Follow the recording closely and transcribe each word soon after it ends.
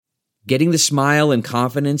Getting the smile and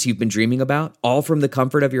confidence you've been dreaming about, all from the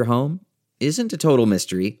comfort of your home, isn't a total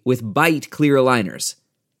mystery with Byte clear aligners.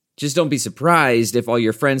 Just don't be surprised if all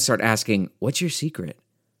your friends start asking, "What's your secret?"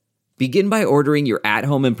 Begin by ordering your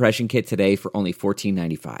at-home impression kit today for only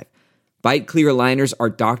 $14.95. Byte clear aligners are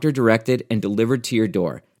doctor-directed and delivered to your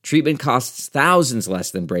door. Treatment costs thousands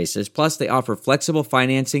less than braces, plus they offer flexible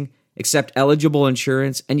financing, accept eligible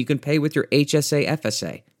insurance, and you can pay with your HSA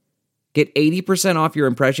FSA. Get 80% off your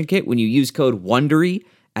impression kit when you use code WONDERY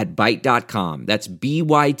at Byte.com. That's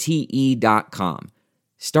BYTE.com.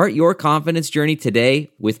 Start your confidence journey today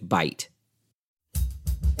with Byte.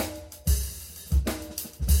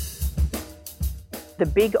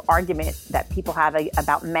 The big argument that people have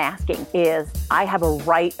about masking is I have a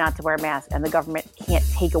right not to wear a mask and the government can't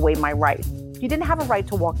take away my right. If you didn't have a right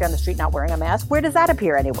to walk down the street not wearing a mask, where does that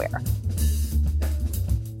appear anywhere?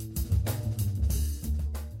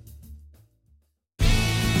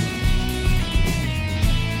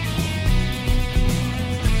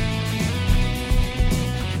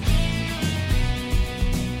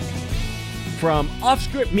 From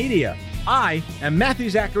Offscript Media, I am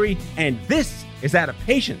Matthew Zachary, and this is Out of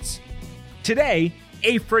Patience. Today,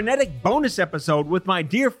 a frenetic bonus episode with my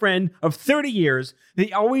dear friend of 30 years,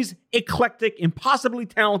 the always eclectic, impossibly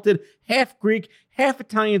talented, half-Greek,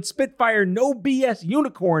 half-Italian, Spitfire, no BS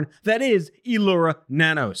unicorn that is Elura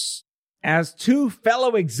Nanos. As two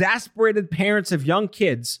fellow exasperated parents of young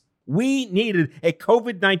kids, we needed a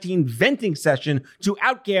COVID-19 venting session to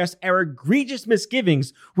outgas our egregious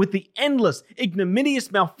misgivings with the endless,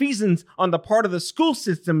 ignominious malfeasance on the part of the school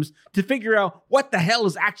systems to figure out what the hell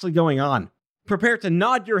is actually going on. Prepare to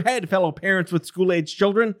nod your head, fellow parents with school-age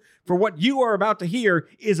children, for what you are about to hear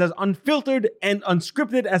is as unfiltered and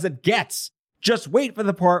unscripted as it gets. Just wait for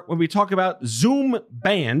the part when we talk about Zoom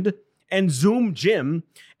band and Zoom gym,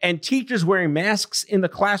 and teachers wearing masks in the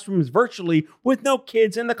classrooms virtually with no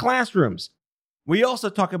kids in the classrooms. We also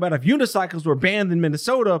talk about if unicycles were banned in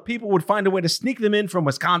Minnesota, people would find a way to sneak them in from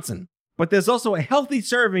Wisconsin. But there's also a healthy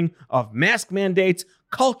serving of mask mandates,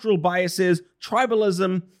 cultural biases,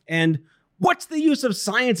 tribalism, and what's the use of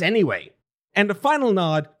science anyway? And a final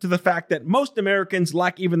nod to the fact that most Americans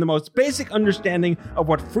lack even the most basic understanding of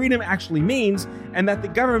what freedom actually means, and that the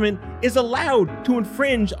government is allowed to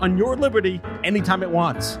infringe on your liberty anytime it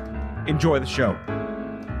wants. Enjoy the show.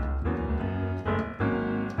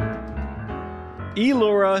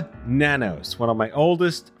 Elura Nanos, one of my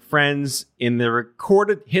oldest friends in the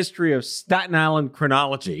recorded history of Staten Island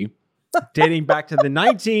chronology, dating back to the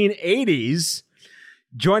 1980s,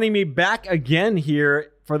 joining me back again here.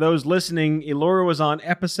 For those listening, Elura was on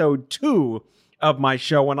episode 2 of my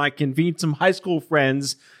show when I convened some high school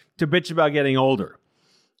friends to bitch about getting older.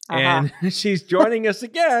 And she's joining us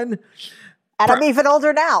again. And I'm even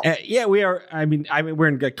older now. Yeah, we are. I mean, we're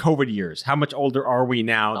in COVID years. How much older are we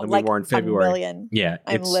now than we were in February? A million. Yeah.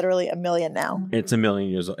 I'm literally a million now. It's a million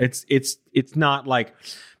years old. It's not like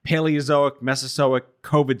Paleozoic, Mesozoic,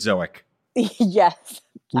 COVIDzoic. Yes.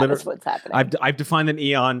 That's what's happening. I've defined an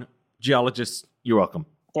eon. Geologists, you're welcome.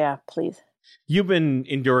 Yeah, please. You've been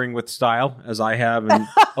enduring with style, as I have, and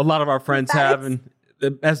a lot of our friends have, and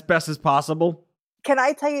as best as possible. Can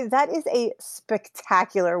I tell you, that is a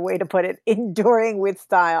spectacular way to put it, enduring with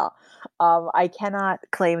style. I cannot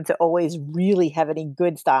claim to always really have any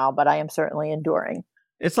good style, but I am certainly enduring.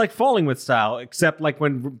 It's like falling with style, except like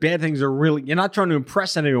when bad things are really, you're not trying to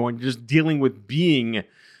impress anyone, you're just dealing with being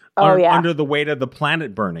under the weight of the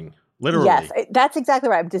planet burning. Literally. Yes, that's exactly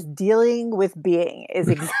right. I'm just dealing with being is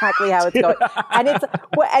exactly how it's going.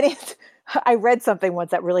 I read something once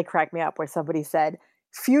that really cracked me up where somebody said,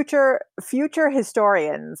 future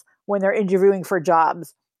historians, when they're interviewing for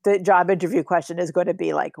jobs, the job interview question is going to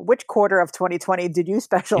be like, which quarter of 2020 did you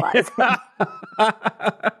specialize in?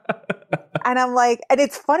 And I'm like, and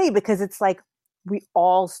it's funny because it's like, we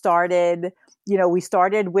all started, we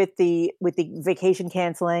started with the vacation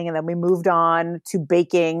canceling, and then we moved on to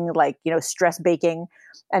baking, like, stress baking.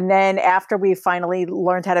 And then after we finally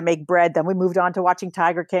learned how to make bread, then we moved on to watching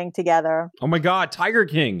Tiger King together. Oh my God, Tiger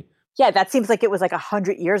King. Yeah, that seems like it was like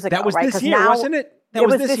 100 years ago. That was right? this year, wasn't it? It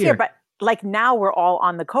was this year. But like now we're all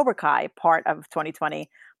on the Cobra Kai part of 2020.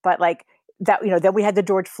 But like that, then we had the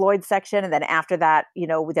George Floyd section. And then after that,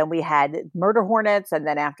 then we had murder hornets. And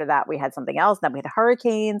then after that, we had something else. And then we had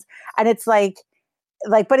hurricanes. And it's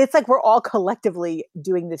but it's like we're all collectively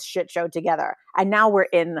doing this shit show together. And now we're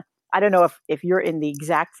in, I don't know if you're in the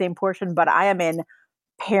exact same portion, but I am in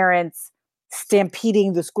parents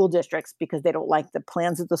stampeding the school districts because they don't like the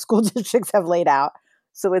plans that the school districts have laid out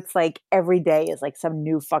So it's like every day is like some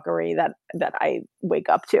new fuckery that I wake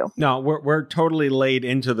up to. No, we're totally laid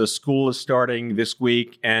into the school is starting this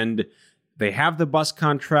week and they have the bus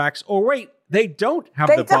contracts. Or wait, they don't have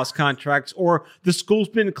bus contracts, or the school's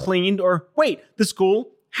been cleaned, or wait, the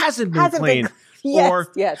school hasn't been cleaned.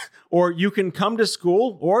 Yes. Or you can come to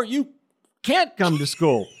school or you can't come to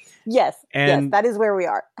school. Yes, that is where we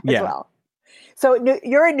are as well. So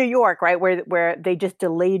you're in New York, right? Where they just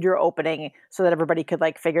delayed your opening so that everybody could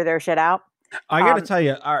like figure their shit out. I got to tell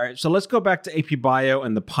you. All right. So let's go back to AP Bio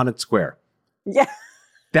and the Punnett Square. Yeah.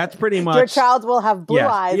 That's pretty much. Your child will have blue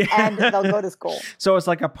eyes and they'll go to school. So it's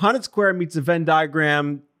like a Punnett Square meets a Venn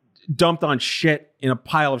diagram dumped on shit in a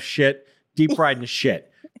pile of shit, deep fried in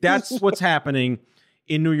shit. That's what's happening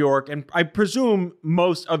in New York. And I presume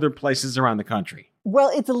most other places around the country. Well,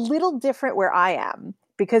 it's a little different where I am.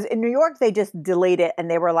 Because in New York, they just delayed it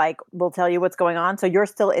and they were like, we'll tell you what's going on. So you're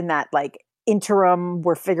still in that like interim,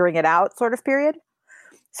 we're figuring it out sort of period.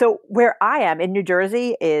 So where I am in New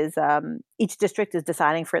Jersey is each district is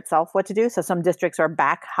deciding for itself what to do. So some districts are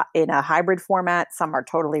back in a hybrid format. Some are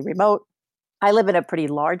totally remote. I live in a pretty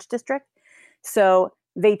large district. So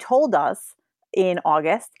they told us in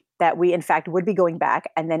August that we, in fact, would be going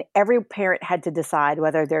back. And then every parent had to decide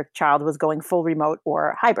whether their child was going full remote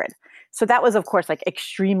or hybrid. So that was, of course, like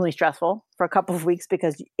extremely stressful for a couple of weeks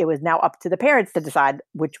because it was now up to the parents to decide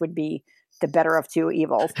which would be the better of two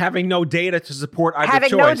evils. Having no data to support either Having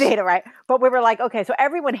choice. no data, right? But we were like, okay, so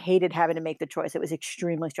everyone hated having to make the choice. It was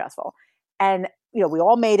extremely stressful. And, we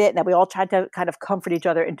all made it and then we all tried to kind of comfort each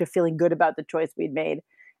other into feeling good about the choice we'd made.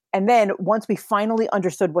 And then once we finally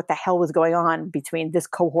understood what the hell was going on between this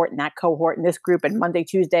cohort and this group and Monday,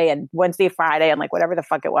 Tuesday and Wednesday, Friday, and like whatever the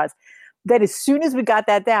fuck it was, then as soon as we got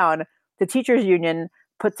that down, the teachers union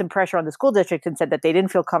put some pressure on the school district and said that they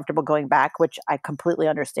didn't feel comfortable going back, which I completely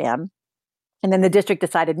understand. And then the district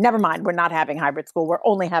decided, never mind, we're not having hybrid school. We're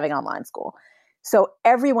only having online school. So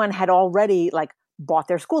everyone had already like bought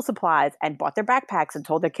their school supplies and bought their backpacks and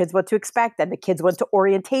told their kids what to expect. And the kids went to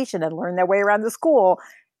orientation and learned their way around the school.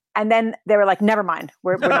 And then they were like, never mind,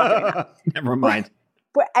 we're not doing that. Never mind.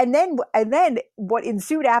 And then what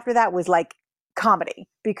ensued after that was like comedy,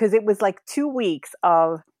 because it was like 2 weeks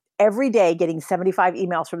of every day getting 75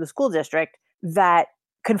 emails from the school district that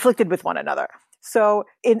conflicted with one another. So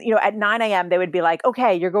at 9 a.m. they would be like,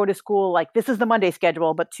 okay, you're going to school. Like this is the Monday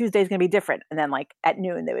schedule, but Tuesday's going to be different. And then like at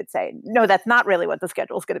noon they would say, no, that's not really what the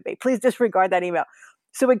schedule is going to be. Please disregard that email.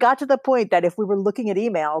 So it got to the point that if we were looking at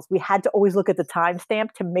emails, we had to always look at the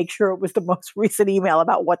timestamp to make sure it was the most recent email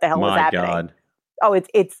about what the hell was happening. God. Oh,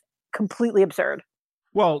 it's completely absurd.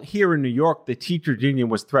 Well, here in New York, the teachers union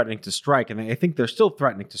was threatening to strike, and I think they're still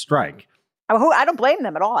threatening to strike. I don't blame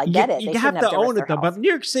them at all. I get it. You have to own it, though. But New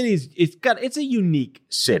York City it's a unique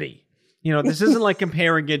city. This isn't like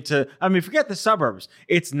comparing it to, forget the suburbs.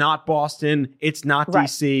 It's not Boston. It's not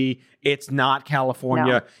DC. It's not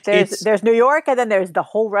California. No. There's New York, and then there's the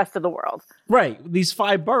whole rest of the world. Right. These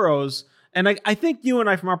 5 boroughs. And I think you and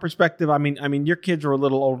I, from our perspective, your kids are a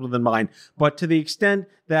little older than mine, but to the extent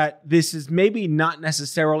that this is maybe not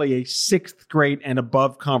necessarily a 6th grade and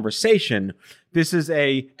above conversation, this is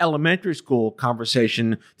a elementary school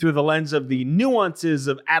conversation through the lens of the nuances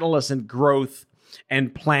of adolescent growth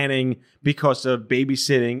and planning because of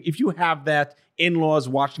babysitting. If you have that, in-laws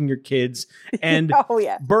watching your kids and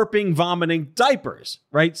burping, vomiting, diapers,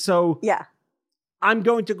 right? So yeah. I'm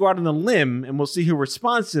going to go out on a limb, and we'll see who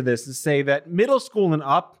responds to this, and say that middle school and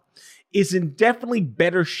up is in definitely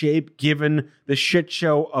better shape given the shit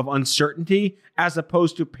show of uncertainty as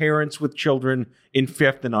opposed to parents with children in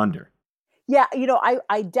 5th and under. Yeah,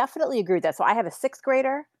 I definitely agree with that. So I have a 6th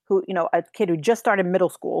grader who, a kid who just started middle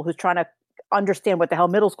school who's trying to understand what the hell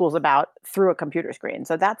middle school is about through a computer screen.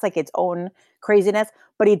 So that's like its own craziness,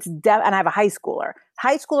 but and I have a high schooler.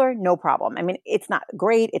 High schooler, no problem. It's not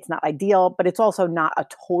great. It's not ideal, but it's also not a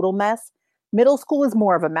total mess. Middle school is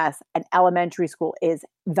more of a mess, and elementary school is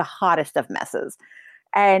the hottest of messes.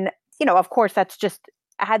 And, of course, I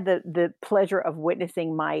had the pleasure of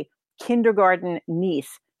witnessing my kindergarten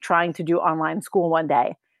niece trying to do online school one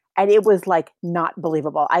day. And it was like not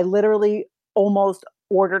believable. I literally almost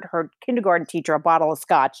ordered her kindergarten teacher a bottle of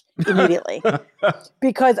scotch immediately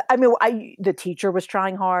because the teacher was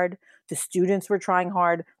trying hard. The students were trying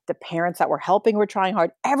hard. The parents that were helping were trying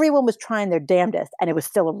hard. Everyone was trying their damnedest, and it was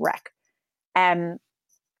still a wreck. And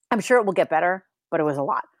I'm sure it will get better, but it was a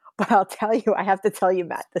lot. But I have to tell you,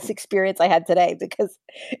 Matt, this experience I had today, because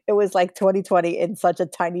it was like 2020 in such a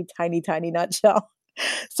tiny, tiny, tiny nutshell.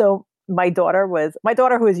 So my daughter,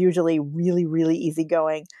 who is usually really, really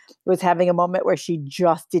easygoing, was having a moment where she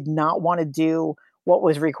just did not want to do what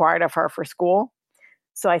was required of her for school.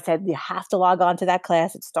 So I said, you have to log on to that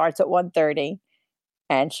class. It starts at 1:30.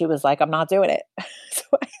 And she was like, I'm not doing it.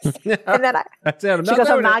 And then she goes,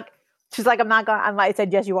 I'm not. She's like, I'm not going. I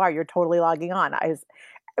said, yes, you are. You're totally logging on.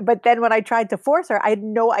 But then when I tried to force her, I had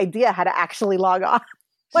no idea how to actually log on.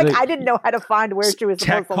 Like, I didn't know how to find where she was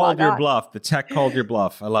supposed to log on. Tech called your bluff. The tech called your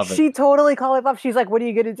bluff. I love it. She totally called it bluff. She's like, what are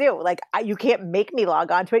you going to do? Like, you can't make me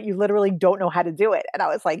log on to it. You literally don't know how to do it. And I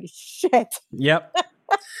was like, shit. Yep.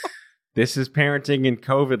 This is parenting in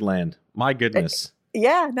COVID land. My goodness.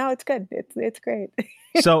 Yeah, no, it's good. It's great.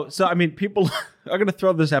 So I mean, people are going to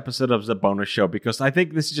throw this episode up as a bonus show because I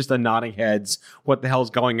think this is just a nodding heads. What the hell's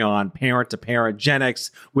going on? Parent to parent, Gen X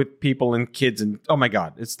with people and kids, and oh my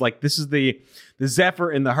God, it's like this is the Zephyr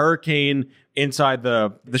and the hurricane inside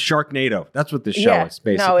the Sharknado. That's what this show is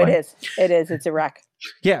basically. No, it is. It's a wreck.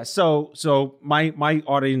 Yeah. So my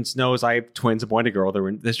audience knows I have twins, a boy and a girl.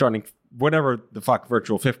 They're starting whatever the fuck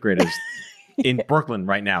virtual fifth grade is in Brooklyn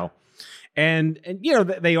right now. And you know,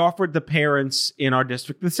 they offered the parents in our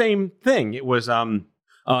district the same thing. It was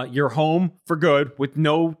you're home for good with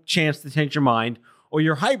no chance to change your mind, or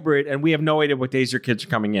you're hybrid and we have no idea what days your kids are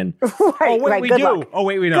coming in. Right, oh, wait, right. we Good do. luck. Oh,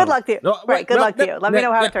 wait, we don't. Good luck to you. No, right, good luck to you. Let me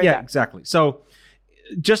know how it turns out. Yeah, exactly. So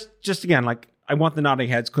just again, like I want the nodding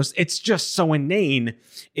heads because it's just so inane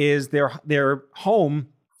is they're home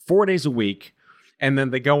 4 days a week and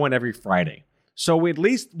then they go in every Friday. So at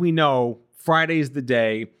least we know Friday's the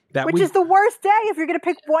day. Which is the worst day if you're going to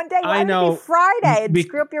pick one day. Why would it be Friday and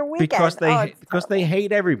screw up your weekend? Because they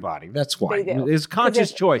hate everybody. That's why. It's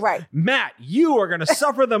conscious choice. Right. Matt, you are going to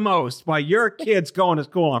suffer the most by your kids going to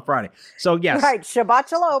school on Friday. So yes. Right. Shabbat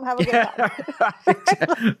shalom. Have a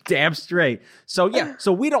good one. Damn straight. So yeah.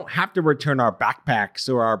 So we don't have to return our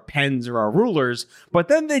backpacks or our pens or our rulers. But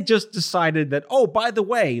then they just decided that, oh, by the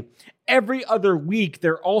way, every other week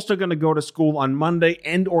they're also going to go to school on Monday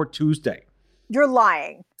and or Tuesday. You're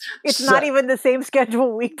lying. It's not even the same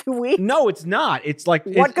schedule week to week. No, it's not. It's like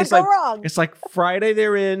what could go wrong? It's like Friday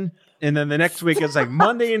they're in, and then the next week it's like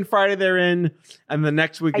Monday and Friday they're in, and the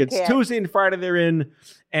next week it's Tuesday and Friday they're in.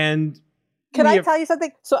 And can I tell you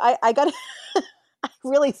something? So I got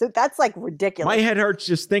so that's like ridiculous. My head hurts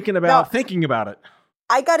just thinking about it.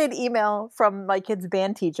 I got an email from my kid's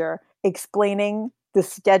band teacher explaining the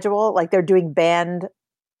schedule. Like they're doing band.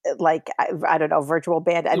 Like, I don't know, virtual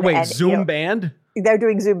band. And Zoom band? They're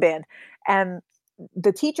doing Zoom band. And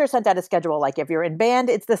the teacher sent out a schedule. Like if you're in band,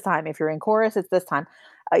 it's this time. If you're in chorus, it's this time.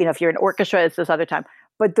 If you're in orchestra, it's this other time.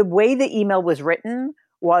 But the way the email was written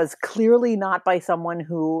was clearly not by someone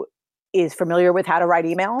who is familiar with how to write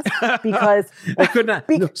emails. Because they could not.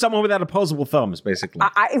 Someone without opposable thumbs, basically.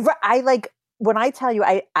 I like, when I tell you,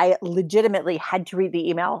 I legitimately had to read the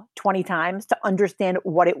email 20 times to understand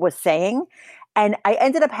what it was saying. And I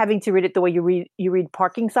ended up having to read it the way you read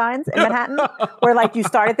parking signs in Manhattan, where like you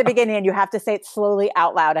start at the beginning and you have to say it slowly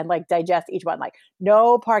out loud and like digest each one. Like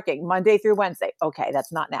no parking Monday through Wednesday. Okay, that's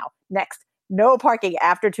not now. Next, no parking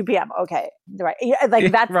after 2 p.m. Okay, right.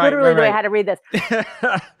 Like that's literally the way I had to read this.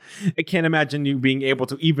 I can't imagine you being able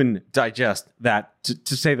to even digest that,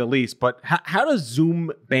 to say the least. But how does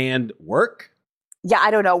Zoom band work? Yeah,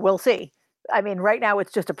 I don't know. We'll see. I mean, right now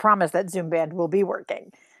it's just a promise that Zoom band will be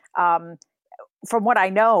working. From what I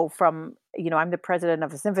know, I'm the president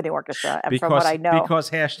of a symphony orchestra, and from what I know, because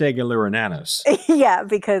hashtag Illyrinanos. Yeah,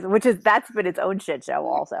 that's been its own shit show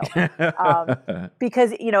also.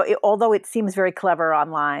 Because although it seems very clever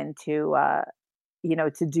online to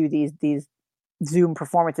do these Zoom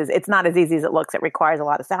performances, it's not as easy as it looks. It requires a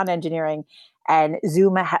lot of sound engineering, and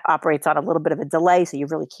Zoom operates on a little bit of a delay, so you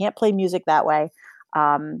really can't play music that way.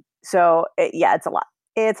 It's a lot.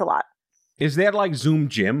 It's a lot. Is there like Zoom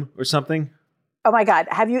Gym or something? Oh my God.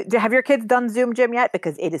 Have your kids done Zoom Gym yet?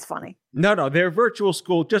 Because it is funny. No, they're virtual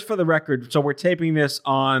school, just for the record. So we're taping this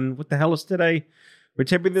on, what the hell is today? We're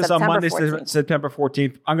taping this on Monday, 14th. September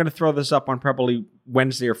 14th. I'm going to throw this up on probably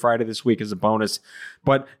Wednesday or Friday this week as a bonus.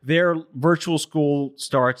 But their virtual school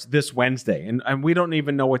starts this Wednesday. And we don't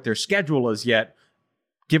even know what their schedule is yet,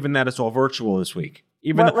 given that it's all virtual this week.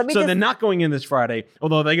 They're not going in this Friday,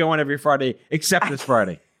 although they go in every Friday except this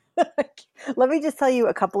Friday. Let me just tell you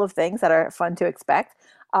a couple of things that are fun to expect.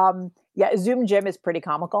 Zoom Gym is pretty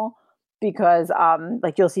comical because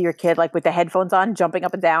like you'll see your kid like with the headphones on jumping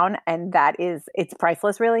up and down, and it's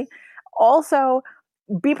priceless really. Also,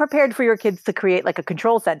 be prepared for your kids to create like a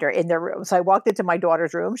control center in their room. So I walked into my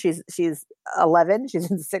daughter's room. She's 11, she's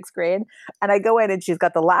in 6th grade, and I go in and she's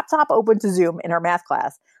got the laptop open to Zoom in her math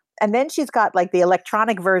class. And then she's got like the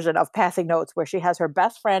electronic version of passing notes where she has her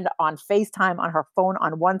best friend on FaceTime on her phone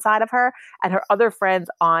on one side of her and her other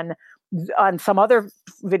friends on some other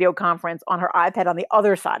video conference on her iPad on the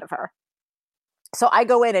other side of her. So I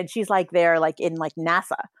go in and she's like there, like in like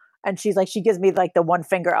NASA. And she's like, she gives me like the one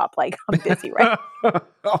finger up, like I'm busy, right?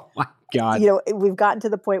 Oh my God. You know, we've gotten to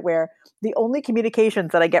the point where the only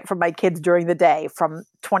communications that I get from my kids during the day from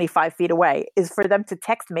 25 feet away is for them to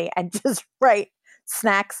text me and just write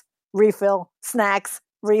snacks, refill, snacks,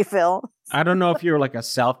 refill. I don't know if you're like a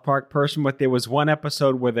South Park person, but there was one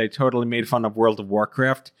episode where they totally made fun of World of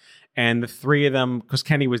Warcraft. And the three of them, because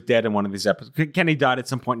Kenny was dead in one of these episodes. Kenny died at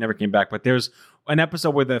some point, never came back. But there's an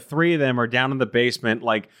episode where the three of them are down in the basement,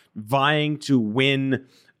 like vying to win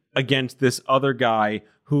against this other guy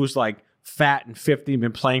who's like fat and 50 and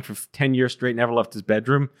been playing for 10 years straight, never left his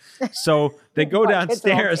bedroom. So they go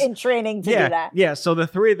downstairs. In training to do that. Yeah. So the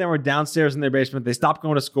three of them are downstairs in their basement. They stop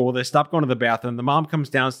going to school. They stop going to the bathroom. The mom comes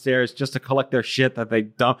downstairs just to collect their shit that they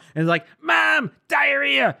dump. And is like, Mom,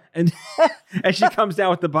 diarrhea. And and she comes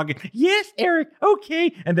down with the bucket. Yes, Eric.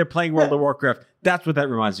 Okay. And they're playing World of Warcraft. That's what that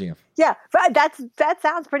reminds me of. Yeah, but that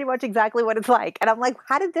sounds pretty much exactly what it's like. And I'm like,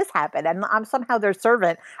 how did this happen? And I'm somehow their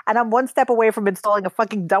servant, and I'm one step away from installing a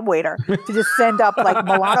fucking dumbwaiter to just send up like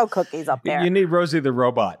Milano cookies up there. You need Rosie the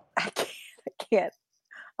robot. I can't.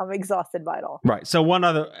 I'm exhausted by it all. Right. So one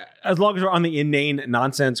other, as long as we're on the inane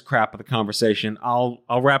nonsense crap of the conversation, I'll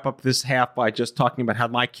wrap up this half by just talking about how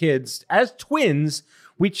my kids, as twins,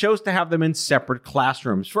 we chose to have them in separate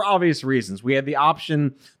classrooms for obvious reasons. We had the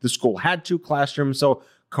option, the school had 2 classrooms, so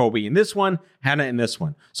Kobe in this one, Hannah in this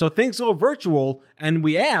one. So things go virtual, and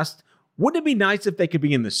we asked, wouldn't it be nice if they could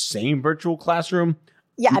be in the same virtual classroom?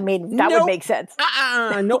 Yeah, I mean, that would make sense.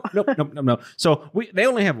 Nope. So they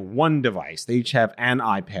only have one device. They each have an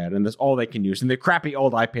iPad, and that's all they can use. And they're crappy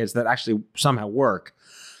old iPads that actually somehow work.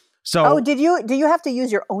 So, do you have to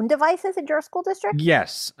use your own devices in your school district?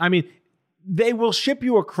 Yes. I mean, they will ship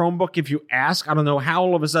you a Chromebook if you ask. I don't know how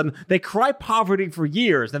all of a sudden they cry poverty for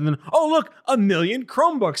years. And then, oh, look, 1 million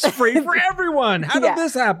Chromebooks free for everyone. How did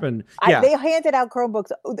this happen? They handed out Chromebooks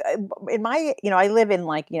in my, I live in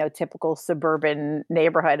like, typical suburban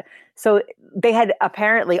neighborhood. So they had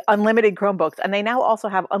apparently unlimited Chromebooks, and they now also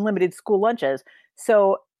have unlimited school lunches.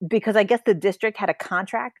 So because I guess the district had a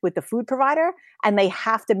contract with the food provider and they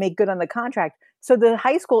have to make good on the contract. So the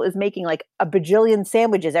high school is making like a bajillion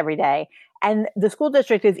sandwiches every day. And the school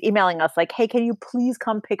district is emailing us like, hey, can you please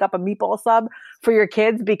come pick up a meatball sub for your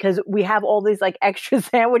kids? Because we have all these like extra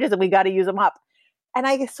sandwiches and we got to use them up. And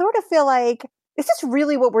I sort of feel like, is this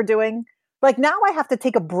really what we're doing? Like now I have to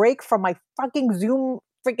take a break from my fucking Zoom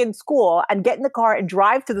freaking school and get in the car and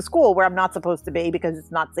drive to the school where I'm not supposed to be because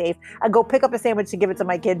it's not safe and go pick up a sandwich to give it to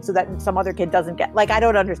my kid so that some other kid doesn't get, like, I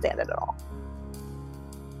don't understand it at all.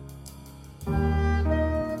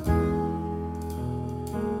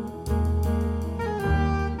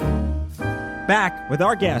 Back with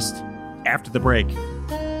our guest after the break.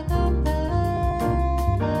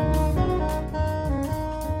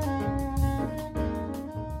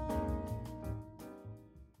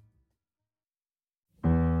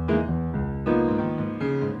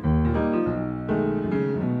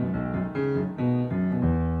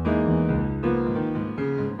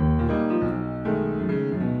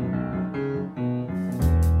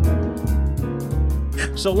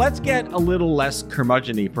 So let's get a little less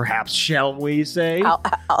curmudgeon-y, perhaps, shall we say?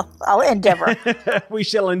 I'll endeavor. We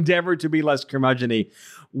shall endeavor to be less curmudgeon-y.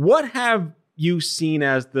 What have you seen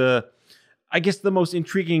as the most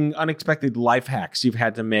intriguing, unexpected life hacks you've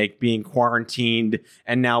had to make being quarantined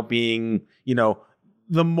and now being,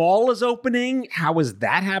 the mall is opening? How is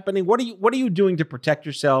that happening? What are you doing to protect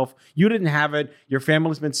yourself? You didn't have it. Your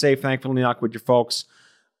family's been safe, thankfully, not with your folks.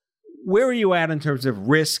 Where are you at in terms of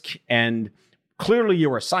risk? And clearly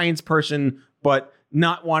you're a science person, but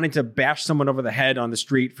not wanting to bash someone over the head on the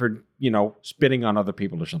street for, spitting on other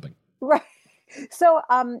people or something. Right. So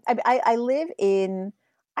I live in,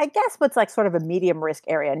 I guess, what's like sort of a medium risk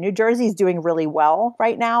area. New Jersey is doing really well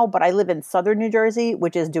right now, but I live in southern New Jersey,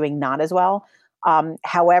 which is doing not as well.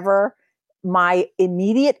 However, my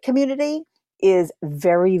immediate community is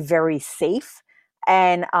very, very safe.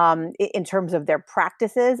 And in terms of their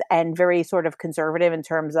practices, and very sort of conservative in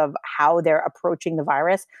terms of how they're approaching the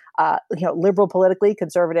virus, liberal politically,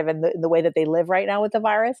 conservative in the way that they live right now with the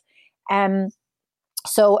virus. And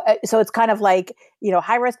so it's kind of like,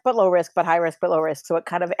 high risk, but low risk, but high risk, but low risk. So it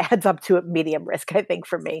kind of adds up to a medium risk, I think,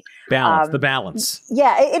 for me. The balance.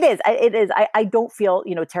 Yeah, it is. It is. I don't feel,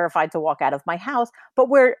 terrified to walk out of my house, but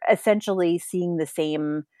we're essentially seeing the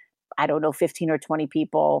same, 15 or 20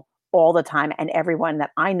 people all the time. And everyone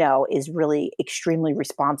that I know is really extremely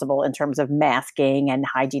responsible in terms of masking and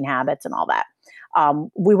hygiene habits and all that.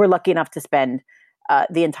 We were lucky enough to spend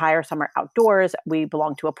the entire summer outdoors. We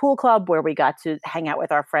belong to a pool club where we got to hang out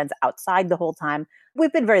with our friends outside the whole time.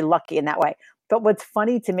 We've been very lucky in that way. But what's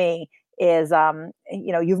funny to me is,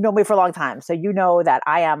 you've known me for a long time. So you know that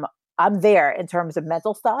I'm there in terms of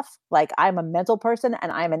mental stuff. Like I'm a mental person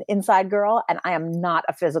and I'm an inside girl and I am not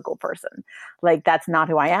a physical person. Like that's not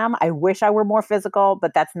who I am. I wish I were more physical,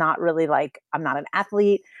 but that's not really like, I'm not an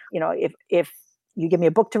athlete. If you give me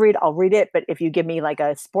a book to read, I'll read it. But if you give me like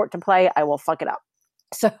a sport to play, I will fuck it up.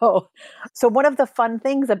 So one of the fun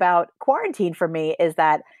things about quarantine for me is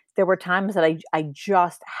that there were times that I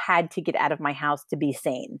just had to get out of my house to be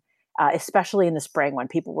sane, especially in the spring when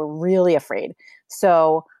people were really afraid.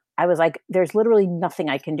 So I was like, there's literally nothing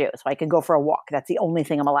I can do. So I can go for a walk. That's the only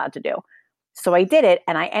thing I'm allowed to do. So I did it.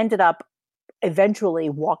 And I ended up eventually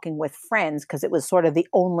walking with friends because it was sort of the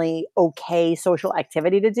only okay social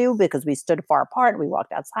activity to do because we stood far apart and we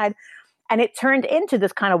walked outside. And it turned into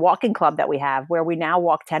this kind of walking club that we have where we now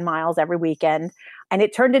walk 10 miles every weekend. And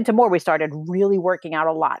it turned into more. We started really working out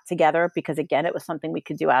a lot together because, again, it was something we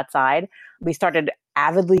could do outside. We started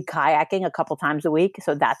avidly kayaking a couple times a week.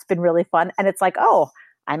 So that's been really fun. And it's like, oh,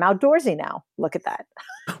 I'm outdoorsy now. Look at that.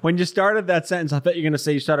 When you started that sentence, I thought you were going to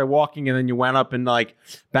say you started walking and then you went up in like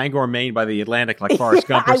Bangor, Maine by the Atlantic, like Forrest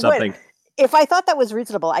Gump or something. If I thought that was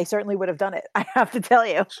reasonable, I certainly would have done it. I have to tell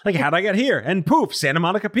you. Like, how'd I get here? And poof, Santa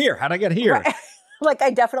Monica Pier. How'd I get here? Right. Like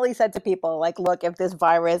I definitely said to people, like, look, if this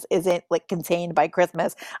virus isn't like contained by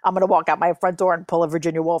Christmas, I'm going to walk out my front door and pull a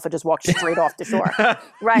Virginia Woolf and just walk straight off the shore.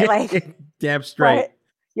 Right. Like damn straight. Right?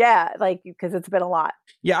 Yeah. Like, because it's been a lot.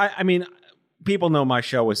 Yeah. I mean, people know my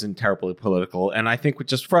show isn't terribly political. And I think what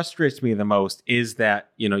just frustrates me the most is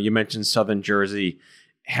that, you mentioned Southern Jersey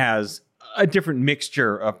has a different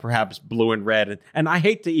mixture of perhaps blue and red. And I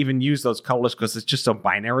hate to even use those colors because it's just so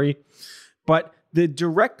binary. But the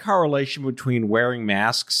direct correlation between wearing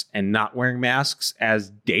masks and not wearing masks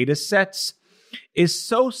as data sets is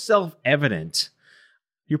so self-evident.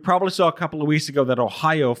 You probably saw a couple of weeks ago that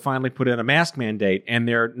Ohio finally put in a mask mandate and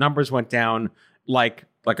their numbers went down like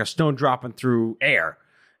a stone dropping through air.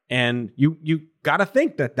 And you got to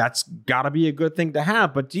think that that's got to be a good thing to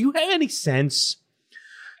have. But do you have any sense,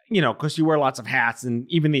 because you wear lots of hats and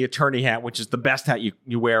even the attorney hat, which is the best hat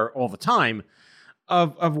you wear all the time,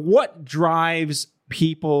 of what drives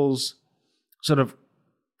people's sort of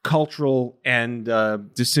cultural and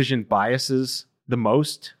decision biases the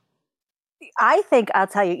most? I think I'll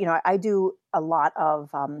tell you, I do a lot of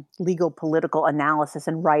legal political analysis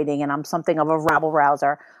and writing, and I'm something of a rabble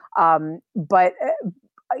rouser. But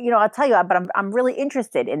I'll tell you, but I'm really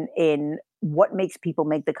interested in what makes people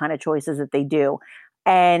make the kind of choices that they do.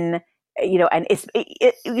 And it's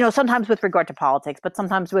sometimes with regard to politics, but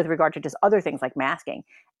sometimes with regard to just other things like masking.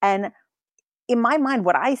 And in my mind,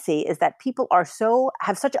 what I see is that people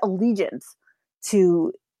have such allegiance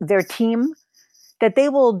to their team that they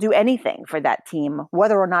will do anything for that team,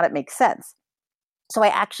 whether or not it makes sense. So I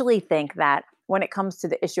actually think that when it comes to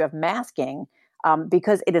the issue of masking,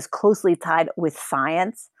 because it is closely tied with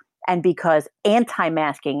science and because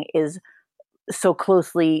anti-masking is so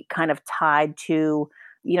closely kind of tied to,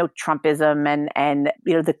 Trumpism and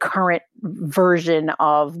the current version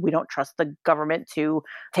of we don't trust the government to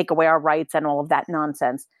take away our rights and all of that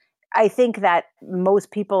nonsense. I think that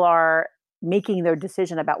most people are making their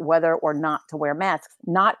decision about whether or not to wear masks,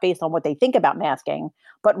 not based on what they think about masking,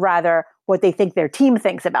 but rather what they think their team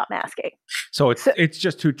thinks about masking. So it's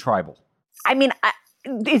just too tribal. I mean,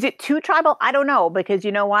 is it too tribal? I don't know, because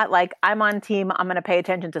you know what? Like, I'm on team, I'm going to pay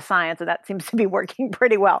attention to science, and that seems to be working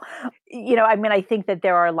pretty well. I think that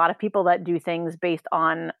there are a lot of people that do things based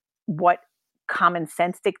on what common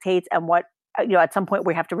sense dictates and what, at some point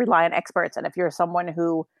we have to rely on experts. And if you're someone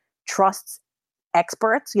who trusts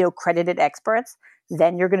experts, credited experts,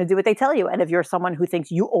 then you're going to do what they tell you. And if you're someone who thinks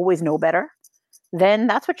you always know better, then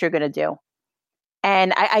that's what you're going to do.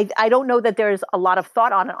 And I don't know that there's a lot of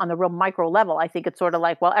thought on it on the real micro level. I think it's sort of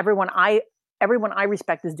like, well, everyone I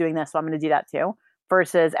respect is doing this, so I'm going to do that too.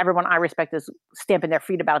 Versus everyone I respect is stamping their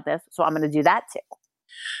feet about this, so I'm going to do that too.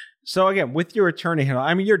 So again, with your attorney,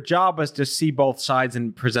 your job is to see both sides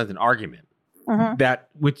and present an argument that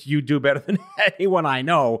which you do better than anyone I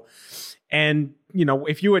know. And,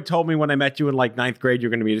 if you had told me when I met you in like 9th grade,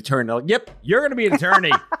 you're going to be an attorney, like, yep, you're going to be an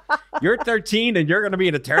attorney. You're 13 and you're going to be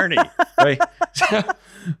an attorney. Right?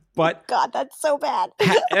 But God, that's so bad.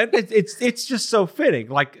 it's just so fitting.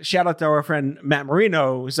 Like, shout out to our friend Matt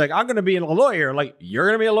Marino, who's like, I'm going to be a lawyer. Like, you're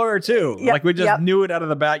going to be a lawyer too. Yep, like, we just knew it out of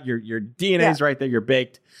the bat. Your DNA is right there. You're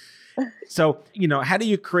baked. So, how do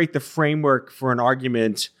you create the framework for an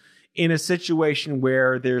argument in a situation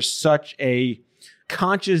where there's such a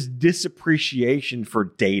conscious disappreciation for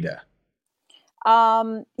data?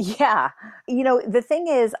 Yeah. The thing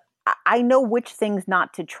is, I know which things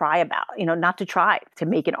not to try about, not to try to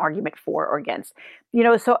make an argument for or against.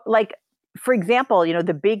 So like, for example,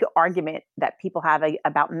 the big argument that people have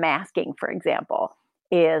about masking, for example,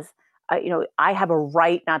 is, I have a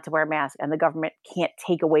right not to wear a mask and the government can't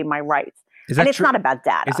take away my rights. And it's not about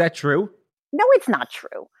data. Is that true? No, it's not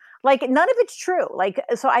true. Like, none of it's true. Like,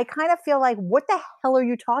 so I kind of feel like, what the hell are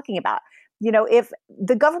you talking about? If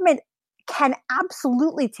the government can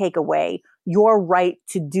absolutely take away your right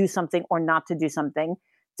to do something or not to do something,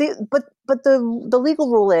 but the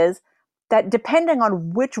legal rule is that depending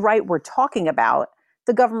on which right we're talking about,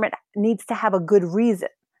 the government needs to have a good reason.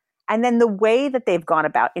 And then the way that they've gone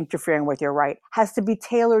about interfering with your right has to be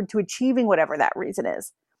tailored to achieving whatever that reason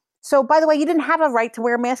is. So, by the way, you didn't have a right to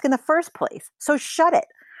wear a mask in the first place. So shut it.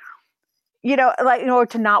 Or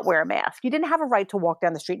to not wear a mask. You didn't have a right to walk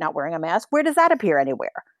down the street not wearing a mask. Where does that appear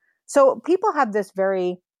anywhere? So people have this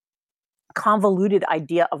very convoluted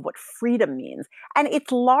idea of what freedom means. And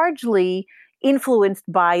it's largely influenced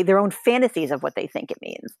by their own fantasies of what they think it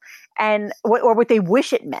means and what they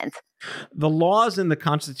wish it meant. The laws in the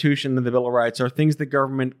Constitution and the Bill of Rights are things the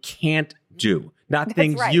government can't do, not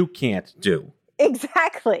things you can't do.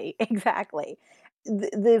 Exactly.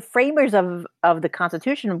 The framers of the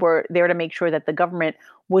Constitution were there to make sure that the government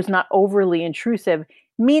was not overly intrusive,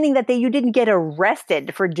 meaning that you didn't get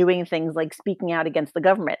arrested for doing things like speaking out against the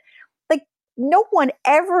government. Like, no one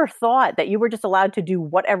ever thought that you were just allowed to do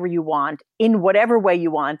whatever you want in whatever way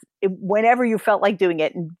you want, whenever you felt like doing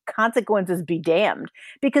it, and consequences be damned.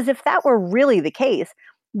 Because if that were really the case,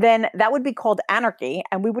 then that would be called anarchy,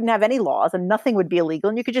 and we wouldn't have any laws, and nothing would be illegal,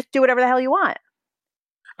 and you could just do whatever the hell you want.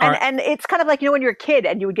 And it's kind of like, when you're a kid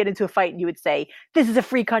and you would get into a fight and you would say, this is a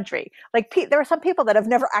free country. Like, there are some people that have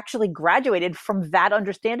never actually graduated from that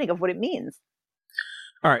understanding of what it means.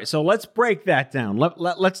 All right, so let's break that down.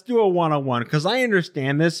 Let's do a one-on-one, because I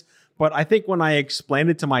understand this, but I think when I explain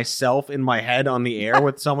it to myself in my head on the air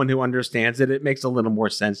with someone who understands it, it makes a little more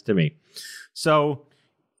sense to me. So,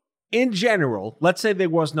 in general, let's say there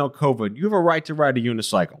was no COVID. You have a right to ride a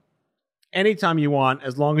unicycle anytime you want,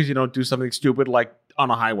 as long as you don't do something stupid like on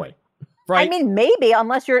a highway, right? I mean, maybe,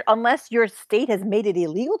 unless your state has made it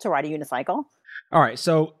illegal to ride a unicycle. All right,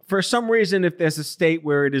 so for some reason, if there's a state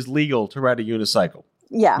where it is legal to ride a unicycle,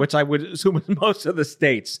 which I would assume is most of the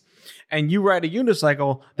states, and you ride a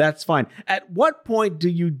unicycle, that's fine. At what point do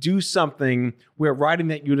you do something where riding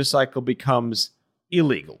that unicycle becomes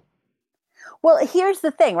illegal? Well, here's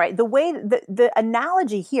the thing, right? The way the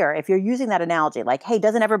analogy here, if you're using that analogy, like, hey,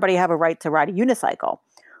 doesn't everybody have a right to ride a unicycle?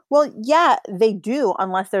 Well, yeah, they do,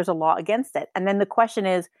 unless there's a law against it. And then the question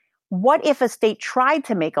is, what if a state tried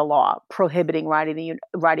to make a law prohibiting riding a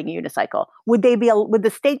unicycle? Would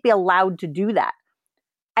the state be allowed to do that?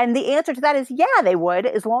 And the answer to that is, yeah, they would,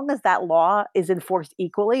 as long as that law is enforced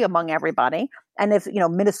equally among everybody. And if,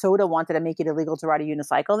 Minnesota wanted to make it illegal to ride a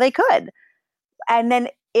unicycle, they could. And then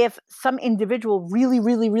if some individual really,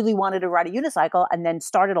 really, really wanted to ride a unicycle and then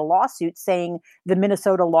started a lawsuit saying the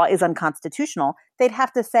Minnesota law is unconstitutional, they'd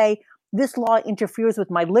have to say, this law interferes with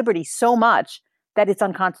my liberty so much that it's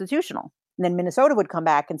unconstitutional. And then Minnesota would come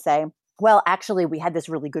back and say, well, actually, we had this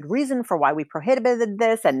really good reason for why we prohibited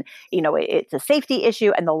this. And, it's a safety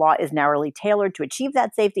issue and the law is narrowly tailored to achieve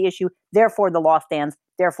that safety issue. Therefore, the law stands.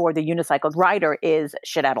 Therefore, the unicycle rider is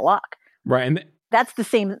shit out of luck. Right. And that's the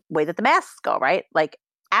same way that the masks go, right? Like,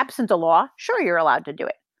 absent a law, sure, you're allowed to do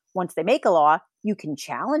it. Once they make a law, you can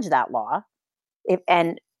challenge that law.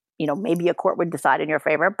 Maybe a court would decide in your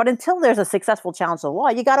favor. But until there's a successful challenge to the law,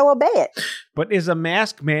 you got to obey it. But is a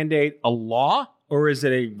mask mandate a law or is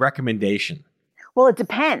it a recommendation? Well, it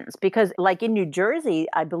depends, because like in New Jersey,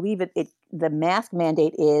 I believe the mask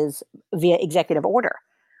mandate is via executive order,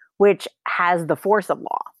 which has the force of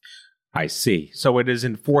law. I see. So it is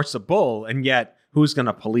enforceable, and yet who's going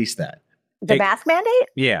to police that? The mask mandate?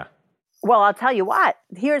 Yeah. Well, I'll tell you what.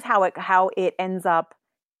 Here's how it ends up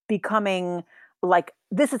becoming, like,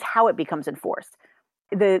 this is how it becomes enforced.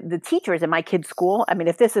 The teachers in my kid's school, I mean,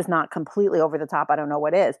 if this is not completely over the top, I don't know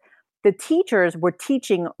what is. The teachers were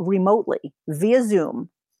teaching remotely via Zoom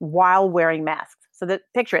while wearing masks. So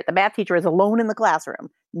picture it. The math teacher is alone in the classroom.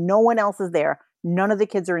 No one else is there. None of the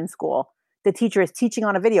kids are in school. The teacher is teaching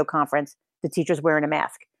on a video conference. The teacher's wearing a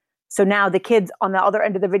mask. So now the kids on the other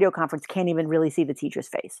end of the video conference can't even really see the teacher's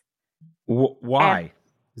face. Why?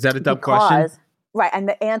 Is that a dumb question? Right. And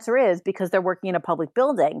the answer is because they're working in a public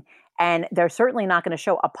building, and they're certainly not going to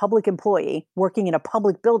show a public employee working in a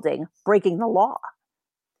public building breaking the law.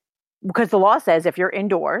 Because the law says if you're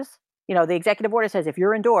indoors, the executive order says if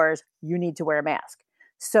you're indoors, you need to wear a mask.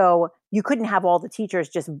 So you couldn't have all the teachers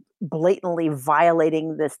just blatantly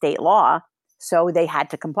violating the state law. So they had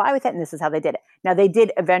to comply with it, and this is how they did it. Now, they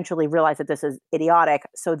did eventually realize that this is idiotic,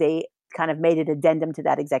 so they kind of made an addendum to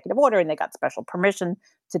that executive order, and they got special permission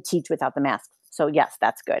to teach without the mask. So yes,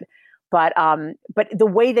 that's good. But the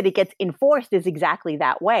way that it gets enforced is exactly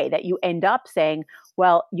that way, that you end up saying,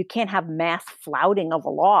 well, you can't have mass flouting of a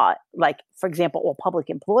law, like, for example, all public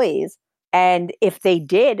employees. And if they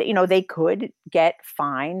did, they could get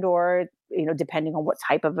fined or, depending on what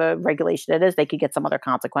type of a regulation it is, they could get some other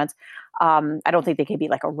consequence. I don't think they could be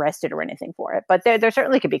like arrested or anything for it, but there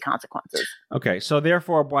certainly could be consequences. Okay. So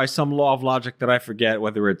therefore, by some law of logic that I forget,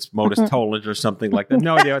 whether it's modus tollens or something like that.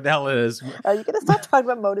 No idea what the hell it is. Are you going to start talking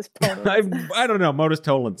about modus tollens? I don't know. Modus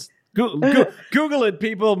tollens. Google it,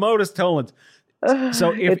 people. Modus tollens.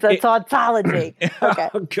 So it's a tautology. Okay.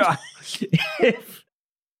 Oh, God.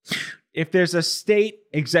 If there's a state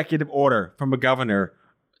executive order from a governor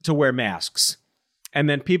to wear masks, and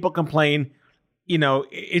then people complain,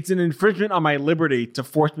 it's an infringement on my liberty to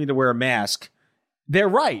force me to wear a mask, they're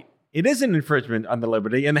right. It is an infringement on the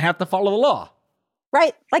liberty, and they have to follow the law.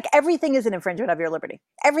 Right. Like everything is an infringement of your liberty.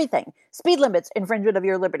 Everything. Speed limits, infringement of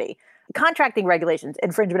your liberty. Contracting regulations,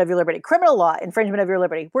 infringement of your liberty. Criminal law, infringement of your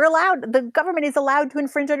liberty. The government is allowed to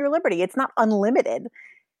infringe on your liberty. It's not unlimited.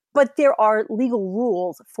 But there are legal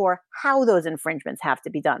rules for how those infringements have to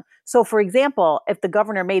be done. So, for example, if the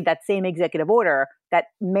governor made that same executive order that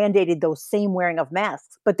mandated those same wearing of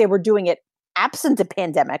masks, but they were doing it absent a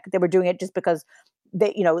pandemic, they were doing it just because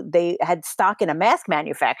they had stock in a mask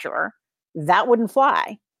manufacturer, that wouldn't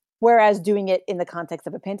fly. Whereas doing it in the context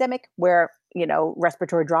of a pandemic where,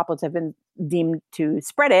 respiratory droplets have been deemed to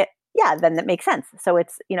spread it, yeah, then that makes sense. So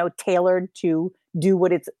it's, tailored to do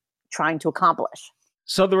what it's trying to accomplish.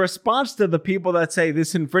 So the response to the people that say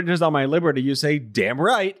this infringes on my liberty, you say, damn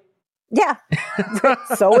right. Yeah.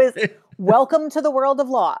 So is welcome to the world of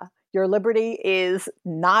law. Your liberty is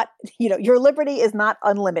not, your liberty is not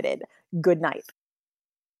unlimited. Good night.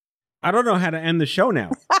 I don't know how to end the show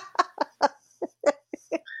now.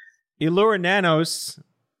 Elura Nanos,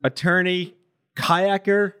 attorney,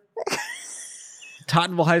 kayaker,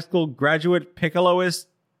 Tottenville High School graduate, piccoloist,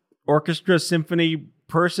 orchestra, symphony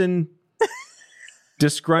person,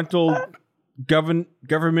 disgruntled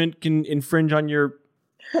government can infringe on your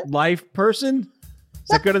life person. Is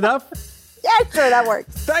that good enough? Yeah, sure, that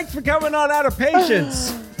works. Thanks for coming on Out of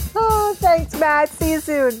Patience. Oh, thanks, Matt. See you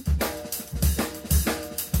soon.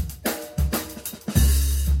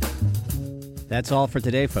 That's all for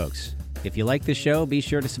today, folks. If you like the show, be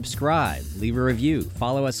sure to subscribe, leave a review,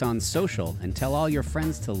 follow us on social, and tell all your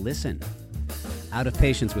friends to listen. Out of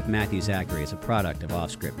Patience with Matthew Zachary is a product of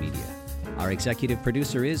Offscript Media. Our executive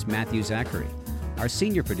producer is Matthew Zachary. Our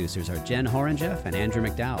senior producers are Jen Horangeff and Andrew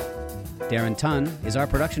McDowell. Darren Tunn is our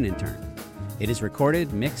production intern. It is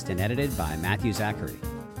recorded, mixed, and edited by Matthew Zachary.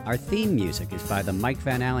 Our theme music is by the Mike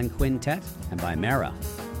Van Allen Quintet and by Mara.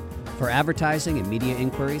 For advertising and media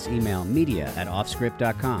inquiries, email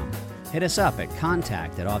media@offscript.com. Hit us up at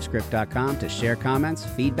contact@offscript.com to share comments,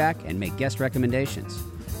 feedback, and make guest recommendations.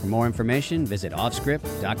 For more information, visit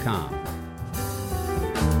offscript.com.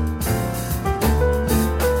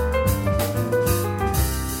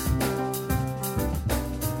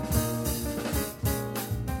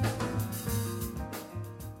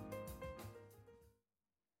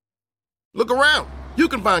 Look around. You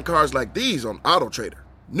can find cars like these on AutoTrader.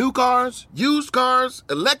 New cars, used cars,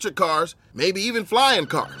 electric cars, maybe even flying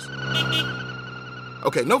cars.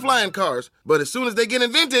 Okay, no flying cars, but as soon as they get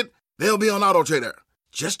invented, they'll be on AutoTrader.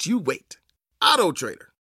 Just you wait. AutoTrader.